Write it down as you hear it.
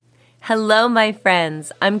Hello, my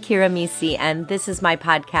friends. I'm Kira Misi, and this is my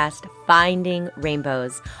podcast, Finding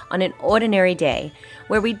Rainbows, on an ordinary day,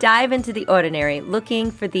 where we dive into the ordinary,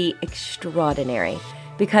 looking for the extraordinary.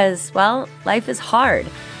 Because, well, life is hard,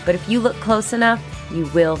 but if you look close enough, you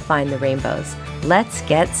will find the rainbows. Let's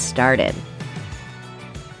get started.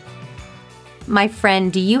 My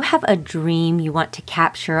friend, do you have a dream you want to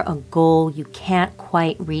capture, a goal you can't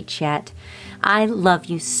quite reach yet? I love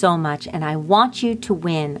you so much and I want you to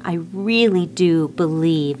win. I really do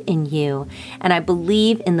believe in you, and I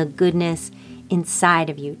believe in the goodness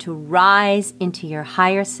inside of you to rise into your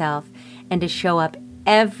higher self and to show up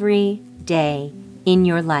every day in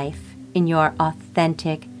your life, in your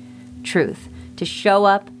authentic truth, to show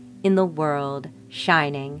up in the world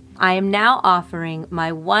shining. I am now offering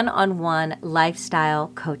my one-on-one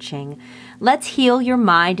lifestyle coaching. Let's heal your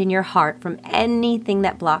mind and your heart from anything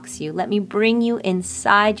that blocks you. Let me bring you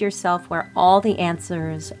inside yourself where all the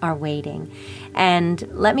answers are waiting. And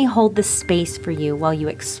let me hold the space for you while you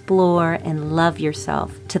explore and love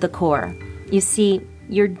yourself to the core. You see,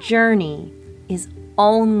 your journey is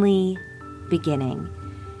only beginning.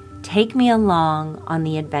 Take me along on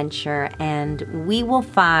the adventure and we will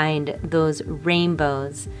find those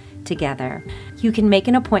rainbows together. You can make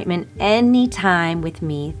an appointment anytime with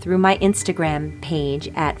me through my Instagram page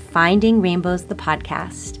at Finding Rainbows the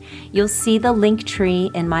Podcast. You'll see the link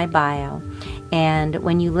tree in my bio. And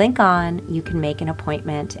when you link on, you can make an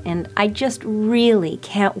appointment. And I just really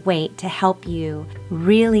can't wait to help you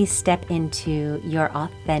really step into your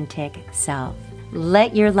authentic self.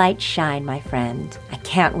 Let your light shine, my friend. I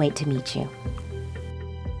can't wait to meet you.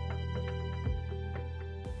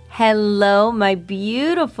 Hello, my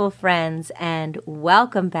beautiful friends, and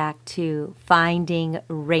welcome back to Finding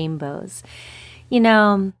Rainbows. You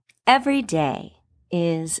know, every day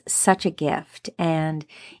is such a gift, and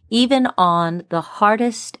even on the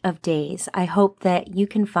hardest of days, I hope that you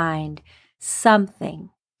can find something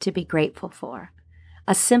to be grateful for.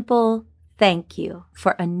 A simple thank you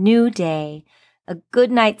for a new day, a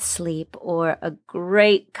good night's sleep, or a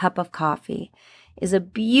great cup of coffee is a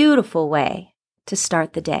beautiful way to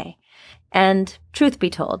start the day. And truth be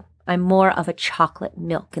told, I'm more of a chocolate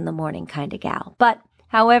milk in the morning kind of gal. But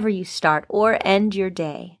however you start or end your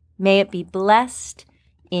day, may it be blessed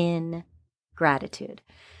in gratitude.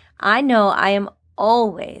 I know I am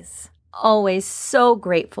always so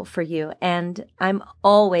grateful for you, and I'm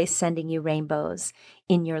always sending you rainbows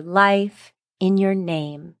in your life, in your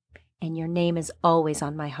name. And your name is always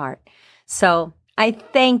on my heart. So I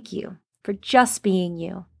thank you for just being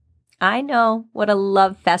you. I know what a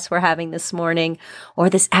love fest we're having this morning or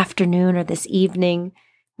this afternoon or this evening,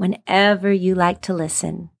 whenever you like to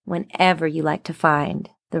listen, whenever you like to find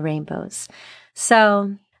the rainbows.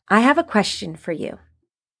 So I have a question for you.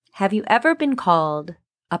 Have you ever been called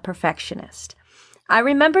a perfectionist? I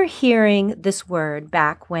remember hearing this word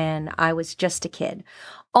back when I was just a kid,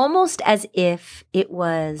 almost as if it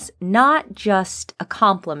was not just a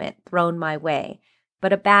compliment thrown my way,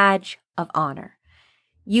 but a badge of honor.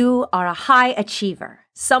 You are a high achiever,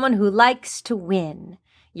 someone who likes to win.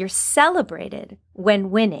 You're celebrated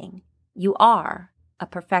when winning. You are a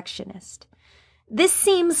perfectionist. This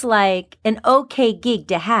seems like an okay gig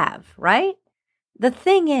to have, right? The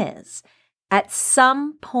thing is, at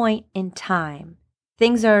some point in time,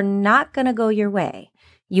 things are not going to go your way.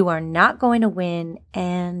 You are not going to win,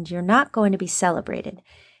 and you're not going to be celebrated.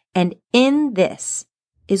 And in this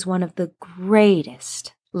is one of the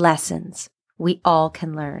greatest lessons we all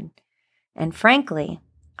can learn. And frankly,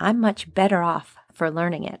 I'm much better off for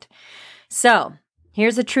learning it. So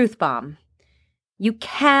here's a truth bomb. You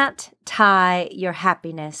can't tie your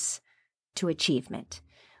happiness to achievement.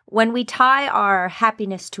 When we tie our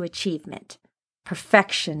happiness to achievement,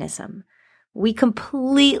 perfectionism, we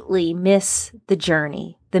completely miss the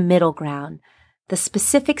journey, the middle ground, the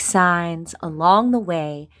specific signs along the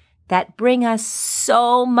way that bring us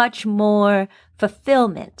so much more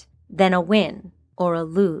fulfillment than a win or a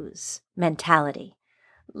lose mentality.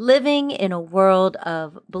 Living in a world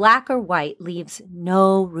of black or white leaves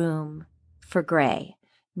no room for gray,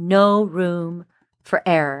 no room for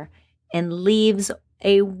error, and leaves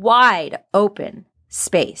a wide open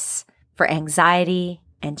space for anxiety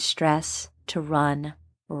and stress to run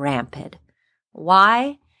rampant.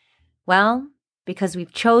 Why? Well, because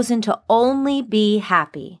we've chosen to only be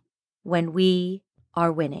happy when we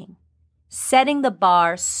are winning, setting the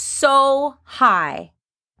bar so high,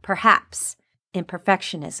 perhaps in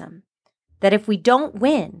perfectionism, that if we don't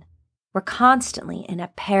win, we're constantly in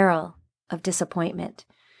a peril of disappointment.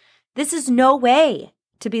 This is no way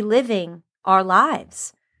to be living our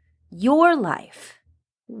lives. Your life,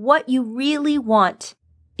 what you really want,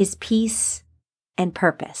 is peace and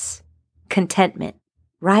purpose, contentment,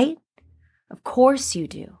 right? Of course you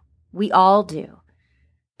do. We all do.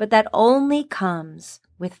 But that only comes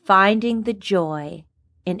with finding the joy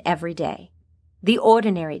in every day, the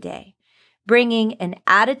ordinary day, bringing an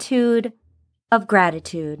attitude of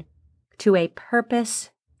gratitude to a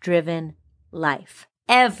purpose-driven life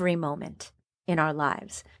every moment in our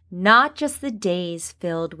lives, not just the days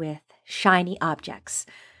filled with shiny objects,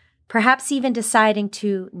 perhaps even deciding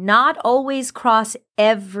to not always cross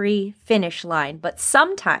every finish line, but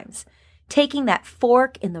sometimes taking that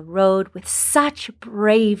fork in the road with such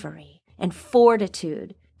bravery and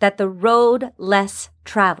fortitude that the road less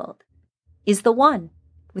traveled is the one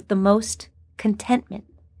with the most contentment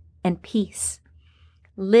and peace.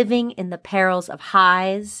 Living in the perils of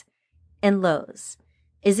highs and lows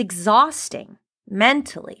is exhausting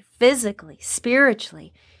mentally, physically,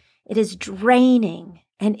 spiritually. It is draining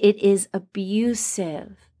and it is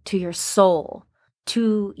abusive to your soul,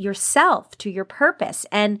 to yourself, to your purpose.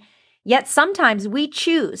 And yet sometimes we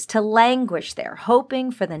choose to languish there,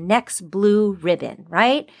 hoping for the next blue ribbon,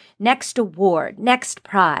 right? Next award, next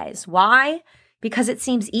prize. Why? Because it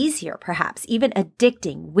seems easier, perhaps, even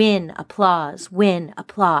addicting. Win, applause.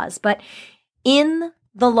 But in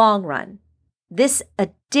the long run, this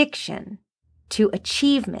addiction to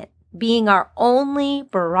achievement being our only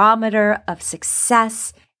barometer of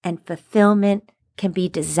success and fulfillment can be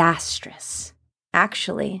disastrous,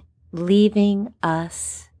 actually leaving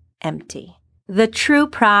us empty. The true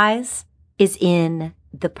prize is in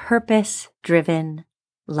the purpose-driven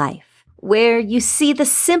life, where you see the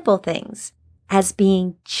simple things as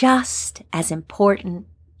being just as important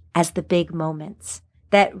as the big moments.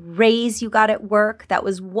 That raise you got at work, that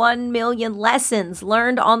was 1 million lessons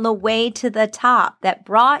learned on the way to the top that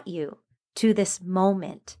brought you to this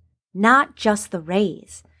moment. Not just the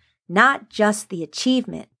raise, not just the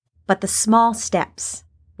achievement, but the small steps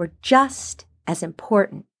were just as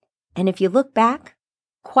important. And if you look back,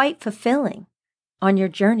 quite fulfilling on your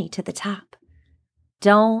journey to the top.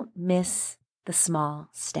 Don't miss the small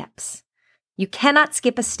steps. You cannot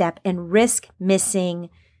skip a step and risk missing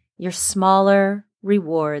your smaller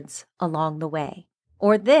rewards along the way,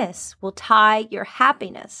 or this will tie your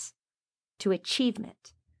happiness to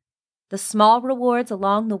achievement. The small rewards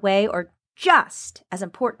along the way are just as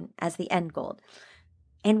important as the end goal.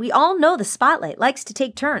 And we all know the spotlight likes to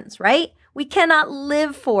take turns, right? We cannot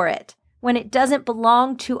live for it when it doesn't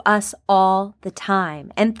belong to us all the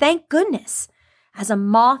time. And thank goodness, as a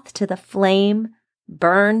moth to the flame,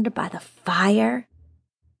 burned by the fire,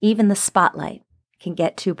 even the spotlight can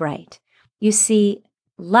get too bright. You see,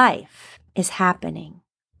 life is happening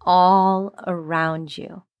all around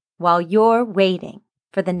you while you're waiting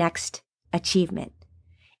for the next achievement.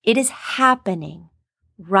 It is happening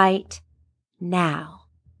right now.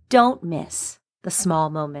 Don't miss the small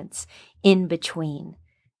moments in between,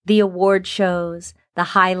 the award shows,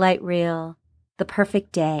 the highlight reel, the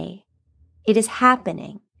perfect day. It is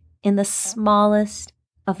happening in the smallest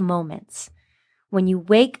of moments when you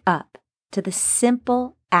wake up to the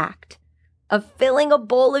simple act of filling a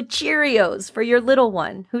bowl of Cheerios for your little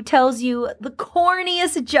one who tells you the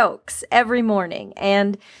corniest jokes every morning,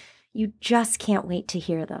 and you just can't wait to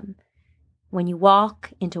hear them. When you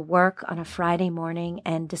walk into work on a Friday morning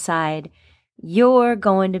and decide you're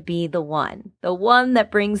going to be the one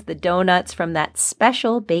that brings the donuts from that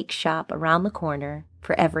special bake shop around the corner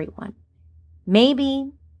for everyone.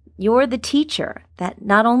 Maybe you're the teacher that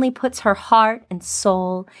not only puts her heart and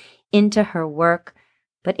soul into her work,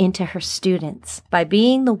 but into her students by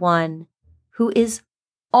being the one who is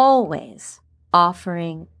always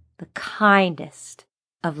offering the kindest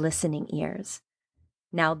of listening ears.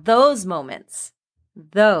 Now those moments,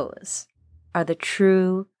 those are the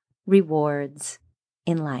true rewards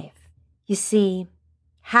in life. You see,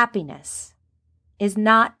 happiness is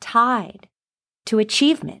not tied to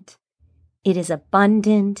achievement. It is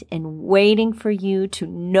abundant and waiting for you to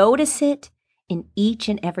notice it in each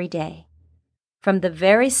and every day. From the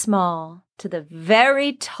very small to the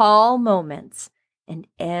very tall moments and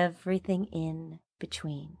everything in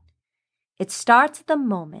between. It starts at the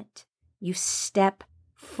moment you step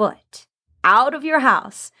foot out of your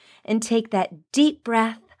house and take that deep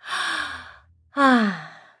breath,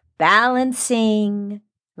 balancing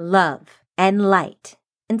love and light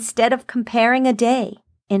instead of comparing a day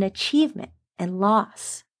in achievement and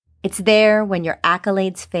loss. It's there when your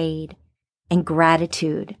accolades fade and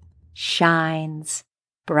gratitude shines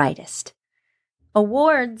brightest.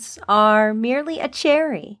 Awards are merely a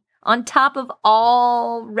cherry on top of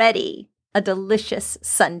already a delicious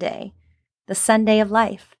sundae, the sundae of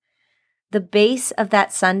life. The base of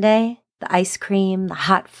that sundae the ice cream, the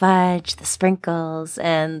hot fudge, the sprinkles,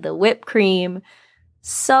 and the whipped cream.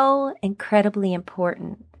 So incredibly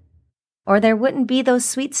important. Or there wouldn't be those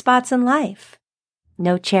sweet spots in life.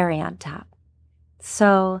 No cherry on top.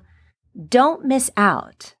 So don't miss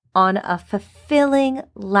out on a fulfilling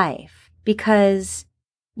life because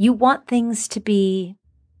you want things to be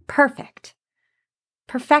perfect.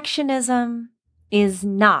 Perfectionism is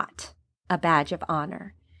not a badge of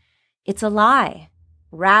honor. It's a lie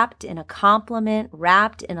wrapped in a compliment,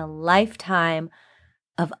 wrapped in a lifetime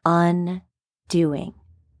of undoing.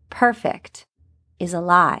 Perfect is a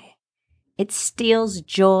lie. It steals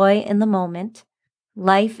joy in the moment.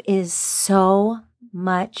 Life is so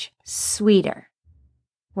much sweeter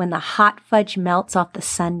when the hot fudge melts off the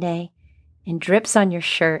sundae and drips on your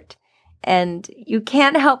shirt, and you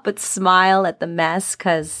can't help but smile at the mess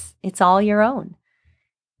because it's all your own.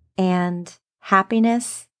 And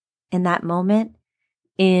happiness in that moment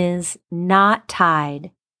is not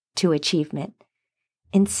tied to achievement.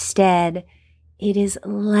 Instead, it is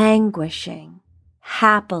languishing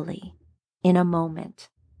happily in a moment,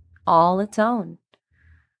 all its own.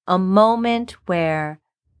 A moment where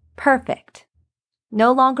perfect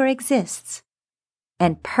no longer exists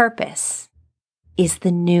and purpose is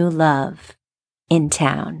the new love in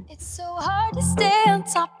town. It's so hard to stay on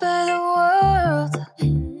top of the world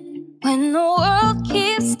when the world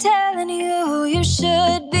keeps telling you who you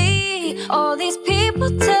should be. All these people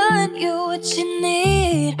telling you what you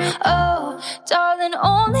need. Oh, darling,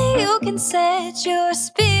 only you can set your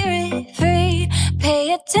spirit free.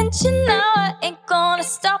 Pay attention now, I ain't gonna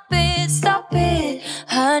stop it, stop it.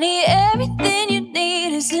 Honey, everything you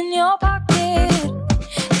need is in your pocket.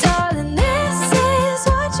 Darling, this is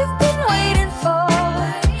what you've been waiting for.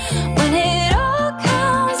 When it all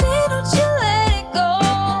comes in, don't you let it go.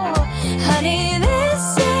 Honey,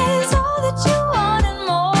 this is all that you want and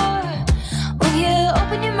more. When you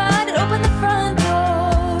open your mind and open the front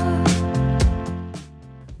door.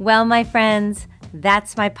 Well, my friends,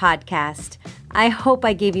 that's my podcast. I hope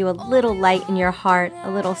I gave you a little light in your heart, a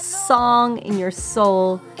little song in your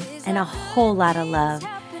soul, and a whole lot of love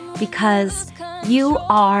because you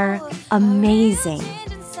are amazing.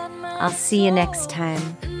 I'll see you next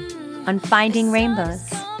time on Finding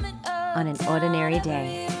Rainbows on an Ordinary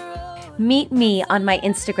Day. Meet me on my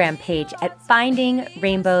Instagram page at Finding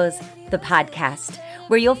Rainbows, the podcast,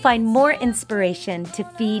 where you'll find more inspiration to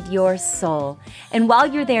feed your soul. And while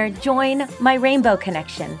you're there, join my Rainbow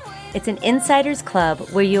Connection. It's an insiders club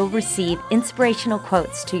where you'll receive inspirational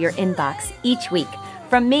quotes to your inbox each week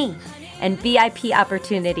from me and VIP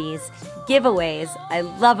opportunities, giveaways, I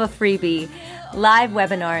love a freebie, live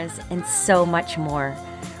webinars, and so much more.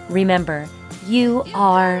 Remember, you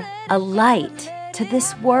are a light to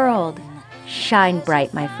this world. Shine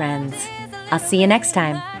bright, my friends. I'll see you next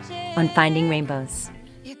time on Finding Rainbows.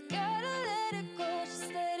 You gotta let it go, just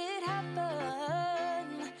let it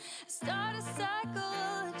happen. Start a cycle,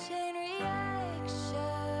 a chain reaction.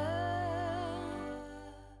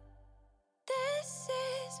 This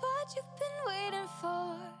is what you've been waiting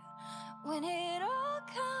for. When it all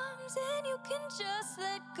comes in, you can just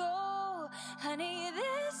let go. Honey,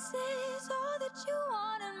 this is all that you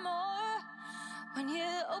want and more. When you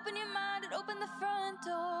open your mind and open the front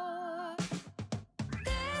door.